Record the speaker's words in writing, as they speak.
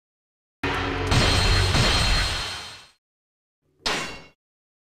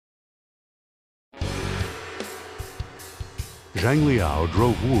Zhang Liao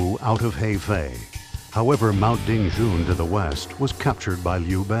drove Wu out of Hefei. However, Mount Dingjun to the west was captured by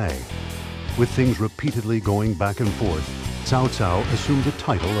Liu Bei. With things repeatedly going back and forth, Cao Cao assumed the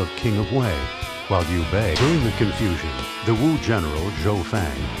title of King of Wei, while Liu Bei, during the confusion, the Wu general Zhou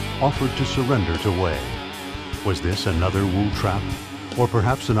Fang offered to surrender to Wei. Was this another Wu trap, or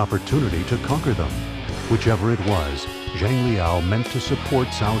perhaps an opportunity to conquer them? Whichever it was, Zhang Liao meant to support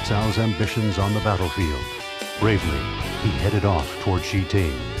Cao Cao's ambitions on the battlefield. Bravely, he headed off toward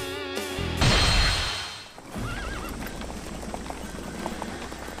Xiting.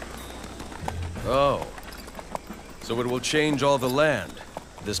 Oh. So it will change all the land,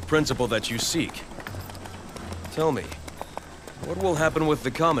 this principle that you seek. Tell me, what will happen with the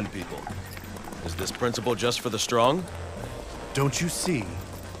common people? Is this principle just for the strong? Don't you see?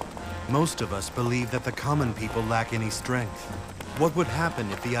 Most of us believe that the common people lack any strength. What would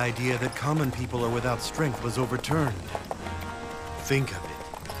happen if the idea that common people are without strength was overturned? Think of it.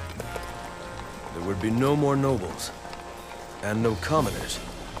 There would be no more nobles, and no commoners.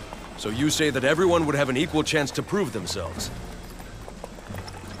 So you say that everyone would have an equal chance to prove themselves.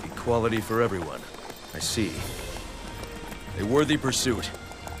 Equality for everyone. I see. A worthy pursuit,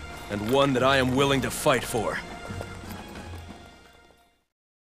 and one that I am willing to fight for.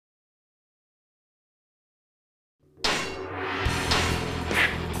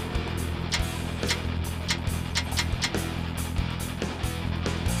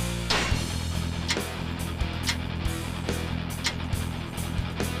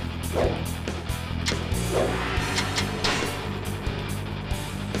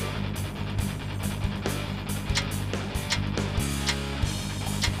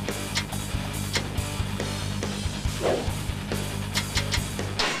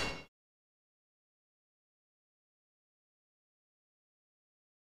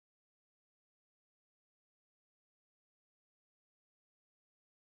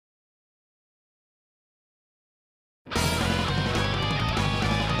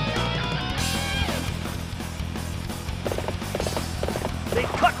 They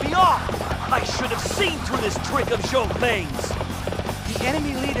cut me off! I should have seen through this trick of Zhou Feng's! The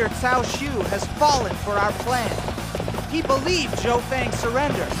enemy leader Cao Shu has fallen for our plan. He believed Zhou Fang's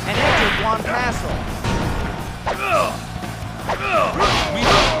surrender and entered Guan Castle. We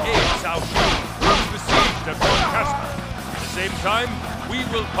will aid Cao Shu, who's besieged at Guan Castle. At the same time, we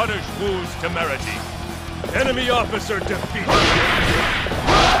will punish Wu's temerity. Enemy officer defeated.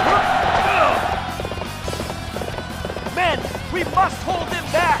 Men, we must hold them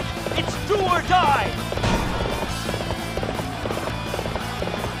back! It's do or die!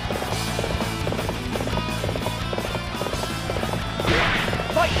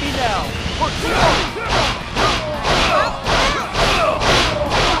 Fight me now, for glory!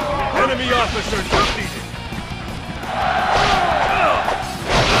 Enemy officer defeated.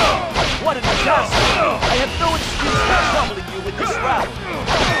 What a disaster! I have no excuse for troubling you with this rout.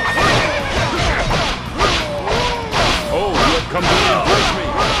 Oh, you have come to reinforce me.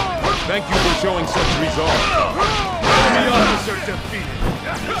 Thank you for showing such resolve. Enemy officer defeated.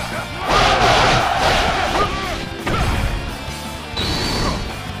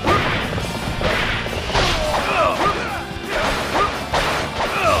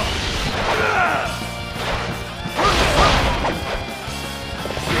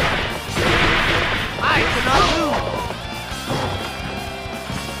 I cannot lose!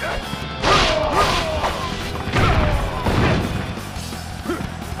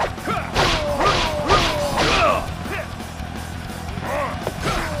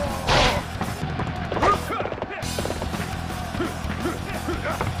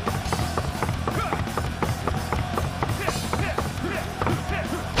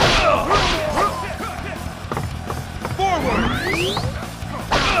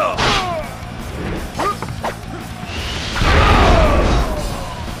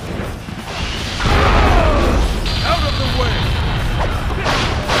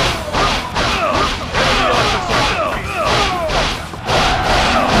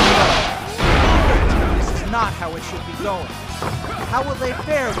 Not how it should be going. How will they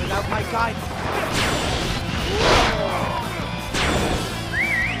fare without my guidance?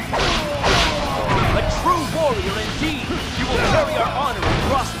 A true warrior indeed! You will carry our honor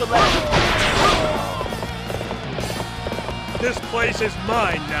across the land! This place is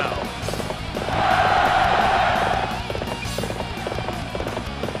mine now.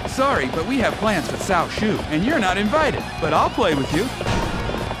 Sorry, but we have plans with Cao Shu, and you're not invited. But I'll play with you.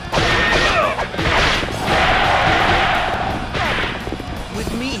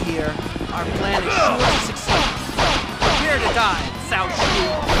 With me here, our plan is sure to succeed. Prepare to die, Cao Shu.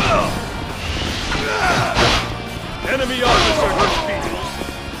 Enemy officer defeated.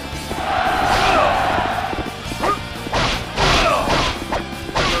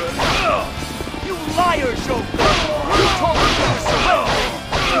 You liar, Zhou Feng! You told me you were surrendering!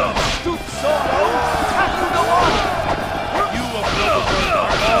 You stoop so low, have you no honor? You of Noble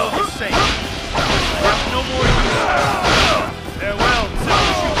are all the same. I have no more use. Farewell, Cao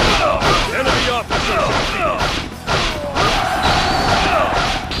Shu. Enemy officer defeated.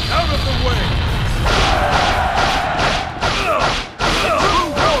 Out of the way! A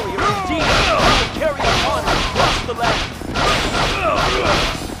true warrior indeed! You will carry your honor across the land!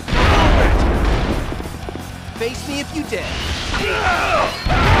 Face me if you dare.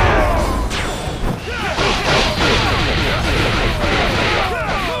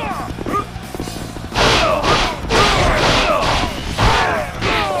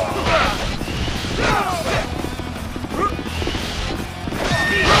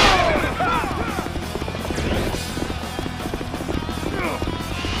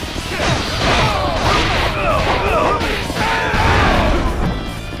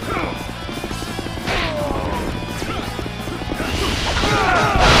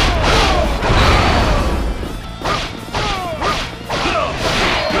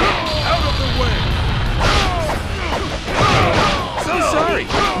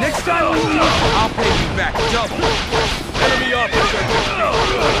 Next time we meet, I'll pay you back double. Enemy officer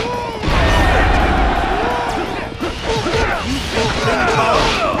defeated.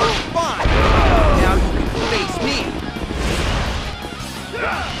 Fine. Now you can face me.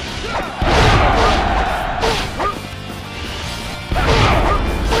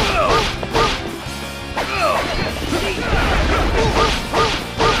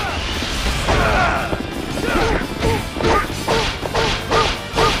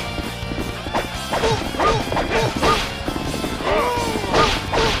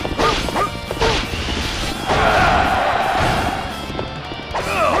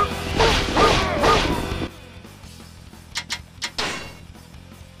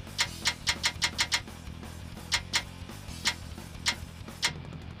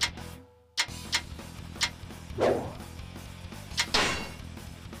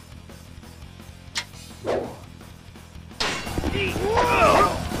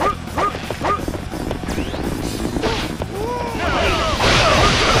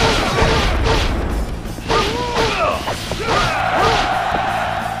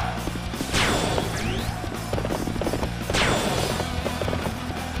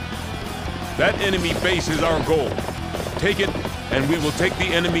 That enemy base is our goal. Take it, and we will take the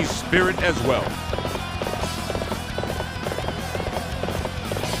enemy's spirit as well.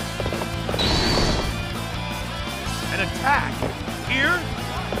 An attack? Here?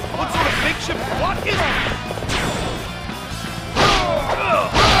 What sort of makeshift plot is this?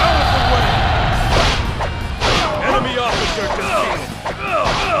 Out of the way! Enemy officer defeated.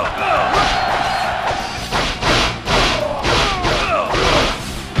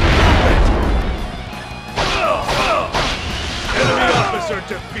 Enemy officer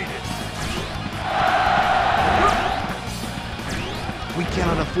defeated. We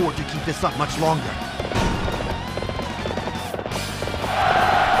cannot afford to keep this up much longer.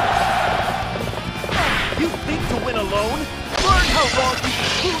 You think to win alone? Learn how wrong you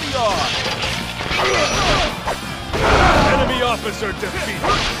truly are! Enemy officer defeated.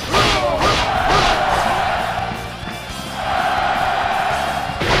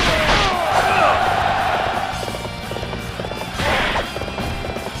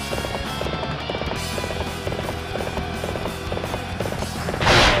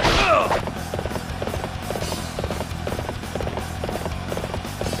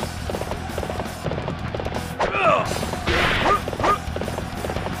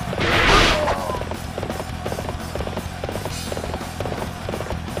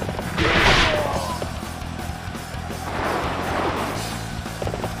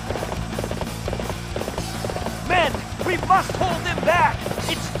 Men, we must hold them back!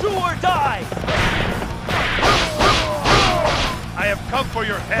 It's do or die! I have come for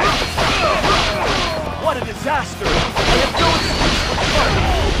your head. What a disaster! I have no excuse for trouble!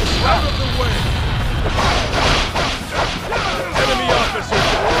 Out of the way! Enemy officer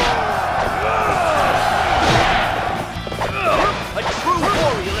A true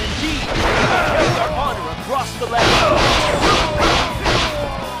warrior indeed! We will carry our honor across the land!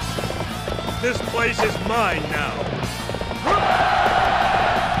 This place is mine now.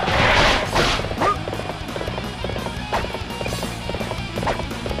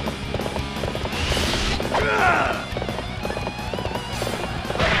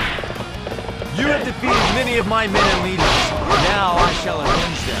 You have defeated many of my men and leaders. Now I shall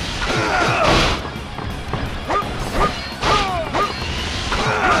avenge them.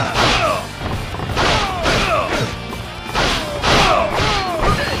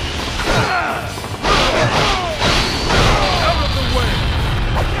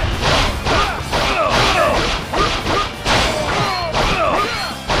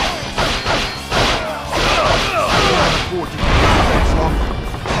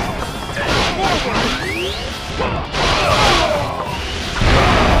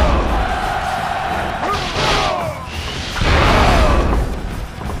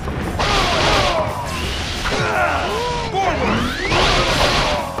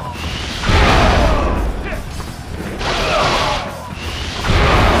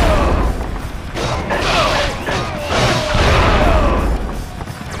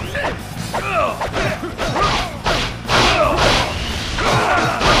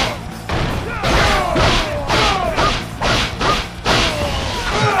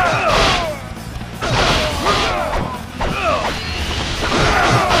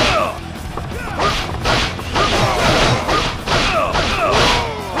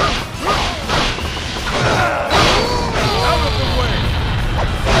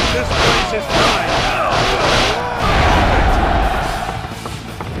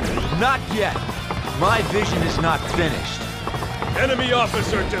 My vision is not finished. Enemy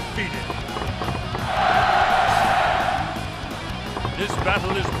officer defeated. This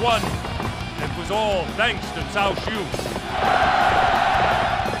battle is won. It was all thanks to Cao Shu.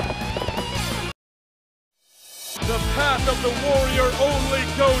 The path of the warrior only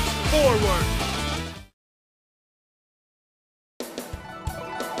goes forward.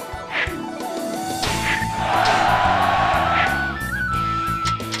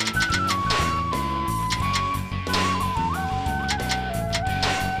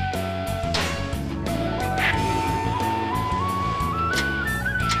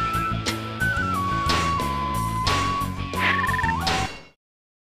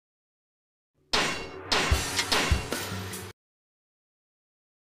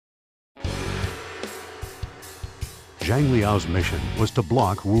 Zhang Liao's mission was to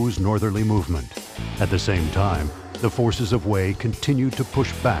block Wu's northerly movement. At the same time, the forces of Wei continued to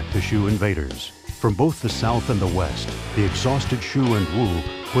push back the Shu invaders. From both the south and the west, the exhausted Shu and Wu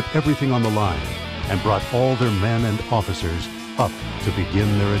put everything on the line and brought all their men and officers up to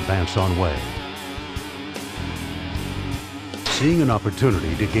begin their advance on Wei. Seeing an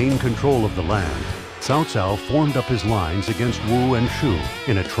opportunity to gain control of the land, Cao Cao formed up his lines against Wu and Shu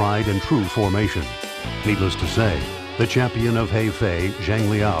in a tried and true formation. Needless to say, the champion of Hefei, Zhang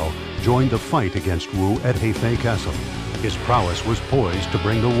Liao, joined the fight against Wu at Hefei Castle. His prowess was poised to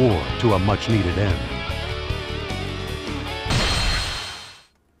bring the war to a much-needed end.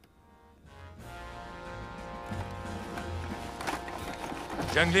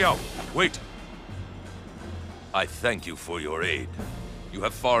 Zhang Liao, wait! I thank you for your aid. You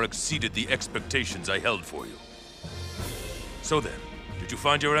have far exceeded the expectations I held for you. So then, did you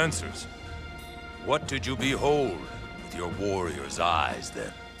find your answers? What did you behold with your warrior's eyes,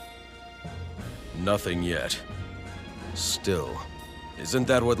 then? Nothing yet. Still, isn't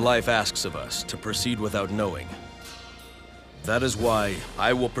that what life asks of us, to proceed without knowing? That is why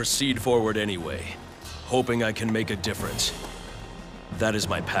I will proceed forward anyway, hoping I can make a difference. That is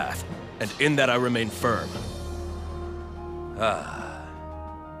my path, and in that I remain firm. Ah.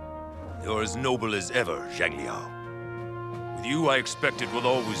 You're as noble as ever, Zhang Liao. With you, I expect it will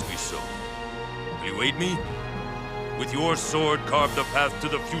always be so. Will you aid me? With your sword, carve the path to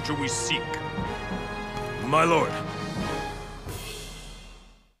the future we seek. My lord.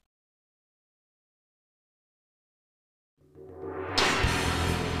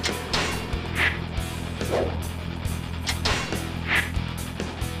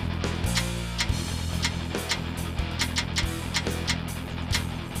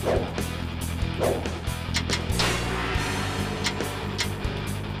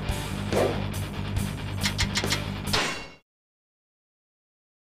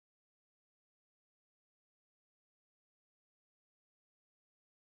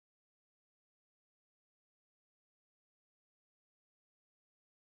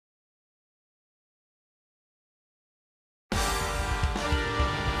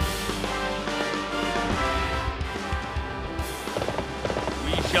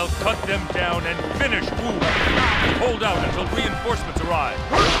 Shall cut them down and finish Wu. Hold out until reinforcements arrive.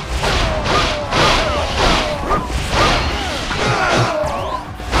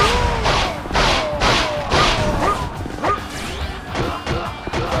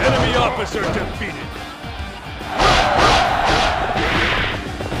 Enemy officer defeated.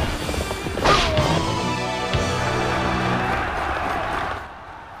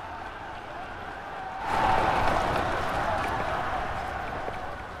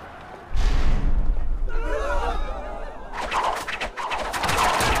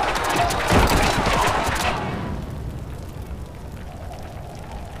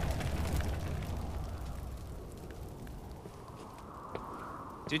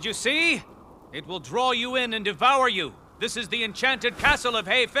 Did you see? It will draw you in and devour you. This is the enchanted castle of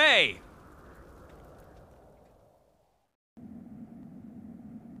Hefei.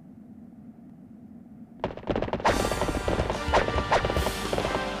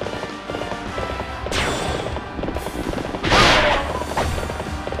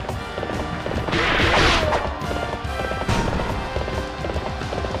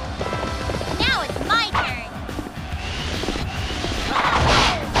 Now it's my turn.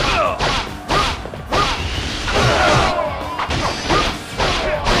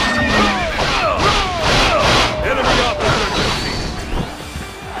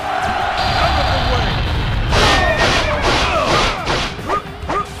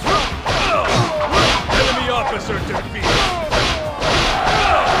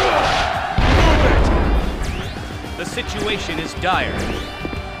 The situation is dire.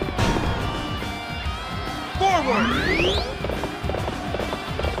 Forward!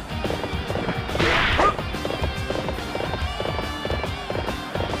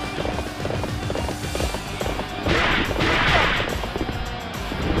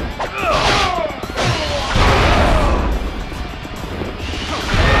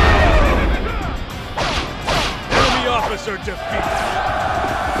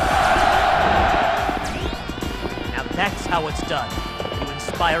 how it's done. You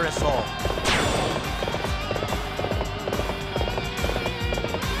inspire us all.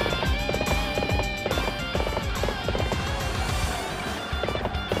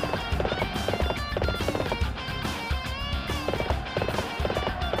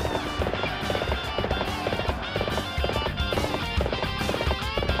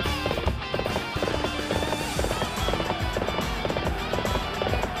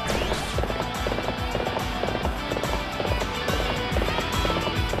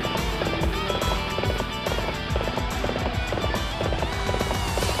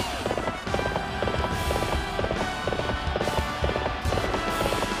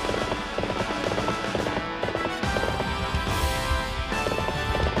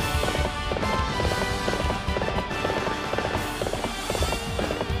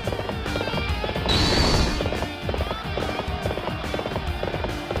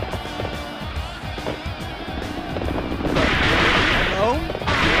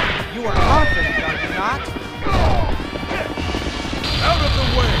 You are confident, are you not? Out of the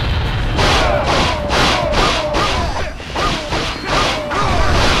way!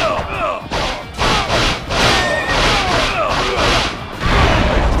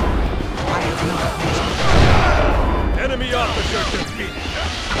 Enemy officer defeated!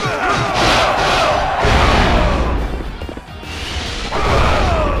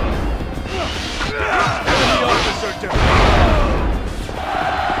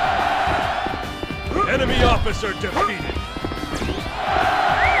 Enemy officer defeated!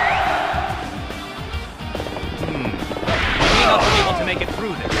 We may not be able to make it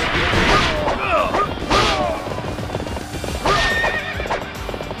through this.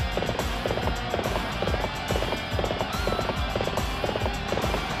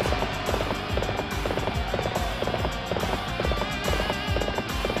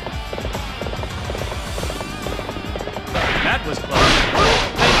 That was close.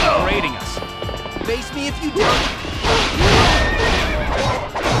 Thanks for raiding us. Face me if you dare.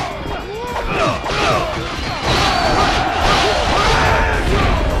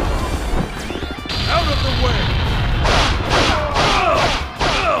 Out of the way!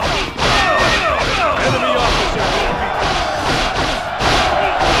 Enemy officer defeated!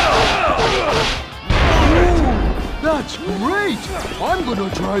 That's great! I'm gonna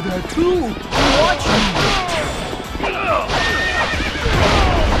try that too! Watch me!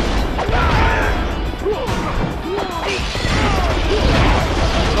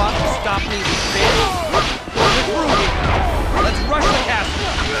 Thought to stop me with this? We're through here. Let's rush the castle.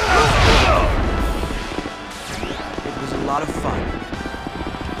 It was a lot of fun.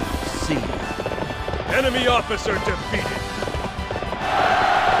 See ya. Enemy officer defeated!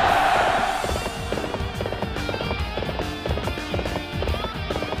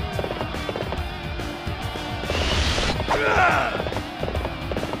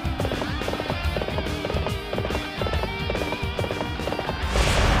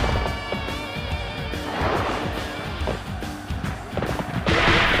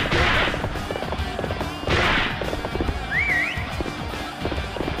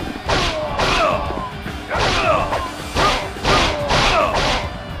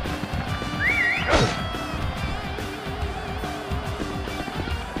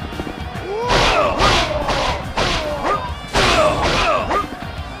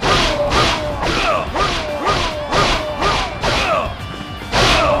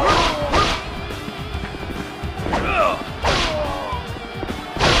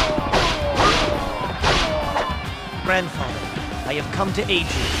 Grandfather, I have come to aid you.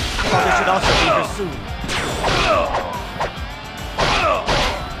 Father should also be here soon.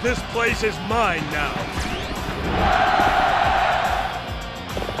 This place is mine now!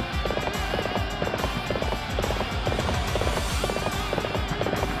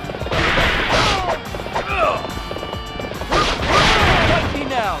 Fight me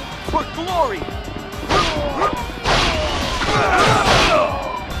now, for glory!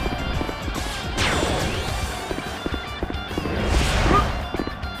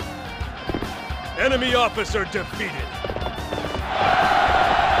 Enemy officer defeated!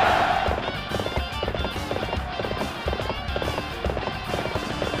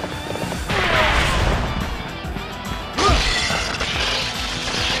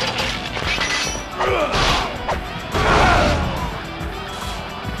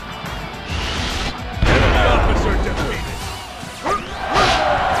 Enemy officer defeated!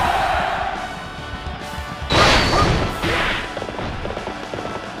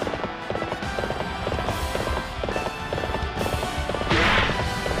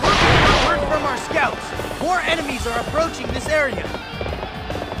 More enemies are approaching this area.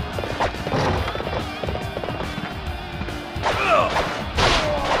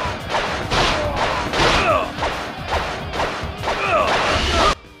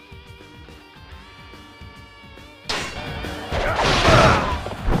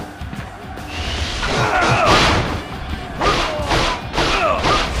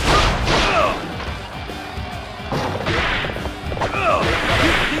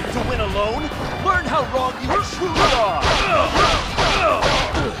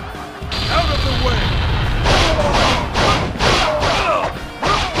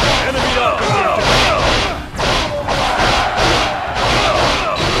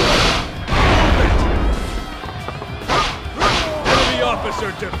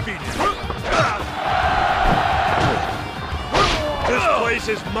 officer defeated. This place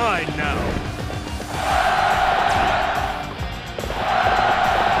is mine now.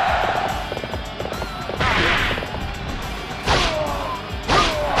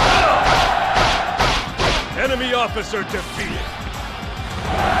 Enemy officer defeated.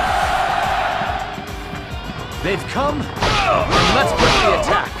 They've come, and let's put the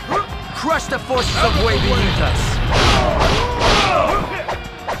attack. Crush the forces of Wei beneath us.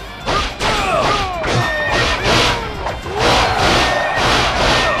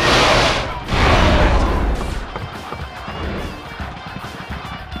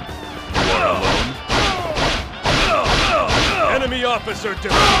 Enemy officer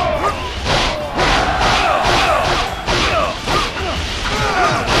defeated.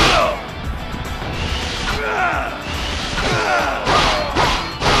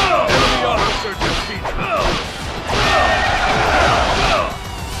 Enemy officer defeated.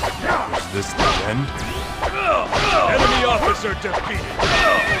 Is this the end? Enemy officer defeated.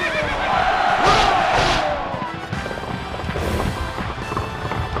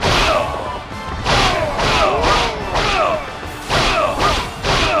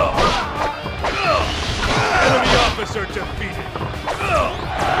 Enemy officer defeated.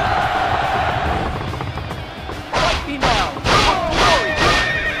 Fight me now.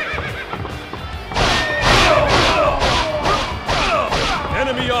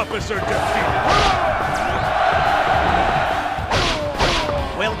 Enemy officer defeated.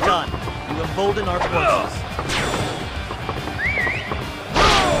 Well done. You embolden our forces.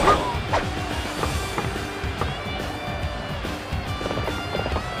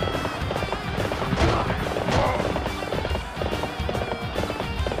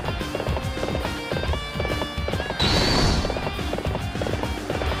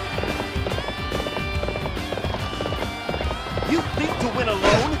 You think to win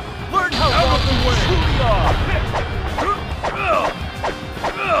alone? Learn how wrong you truly are.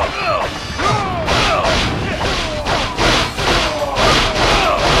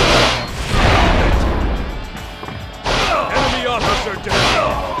 Enemy officer defeated.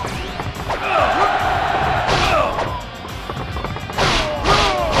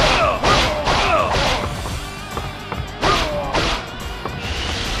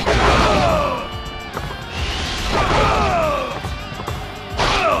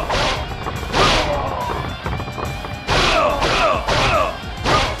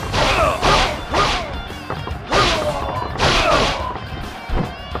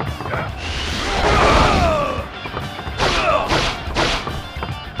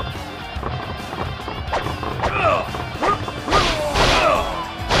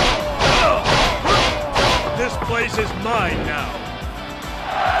 This place is mine now.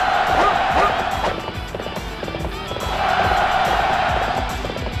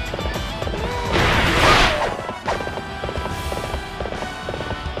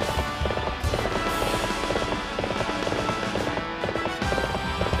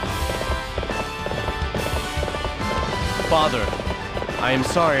 Father, I am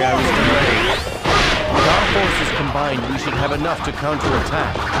sorry I was delayed. With our forces combined, we should have enough to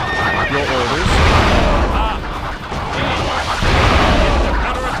counterattack. Your orders?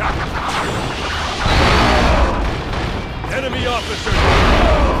 Enemy officer.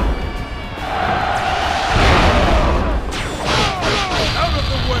 Out of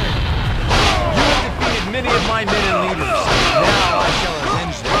the way. You have defeated many of my men and leaders. Now I shall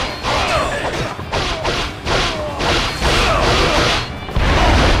avenge them.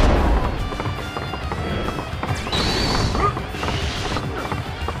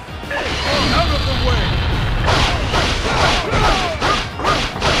 Out of the way.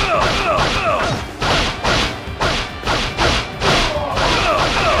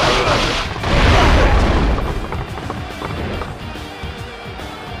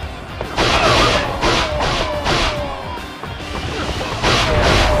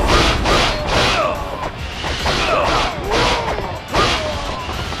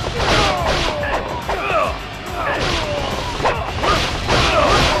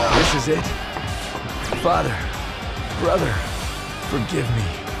 This is it. Father, brother, forgive me.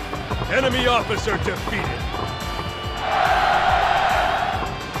 Enemy officer defeated.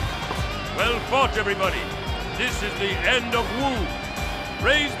 Well fought, everybody. This is the end of Wu.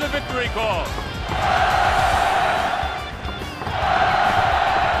 Raise the victory call.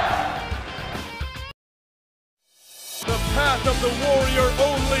 The path of the warrior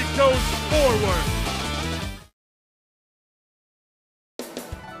only goes forward.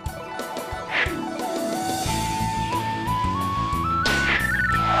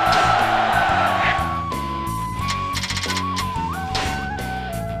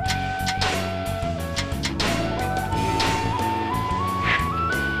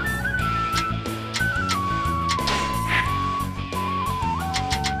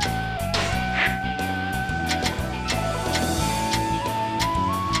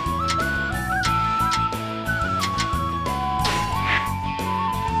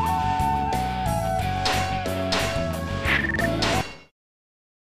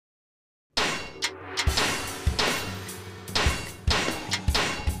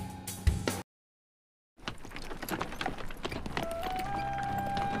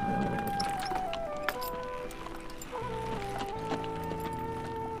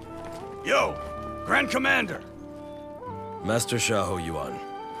 commander. Master Xiahou Yuan,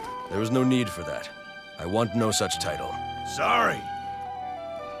 there is no need for that. I want no such title. Sorry.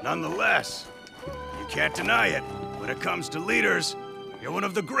 Nonetheless, you can't deny it. When it comes to leaders, you're one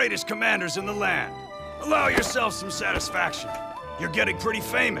of the greatest commanders in the land. Allow yourself some satisfaction. You're getting pretty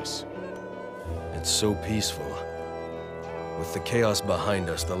famous. It's so peaceful. With the chaos behind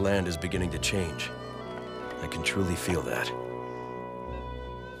us, the land is beginning to change. I can truly feel that.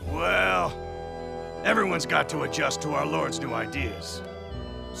 Well, everyone's got to adjust to our Lord's new ideas.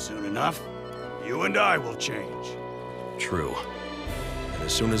 Soon enough, you and I will change. True. And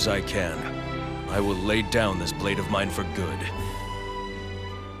as soon as I can, I will lay down this blade of mine for good.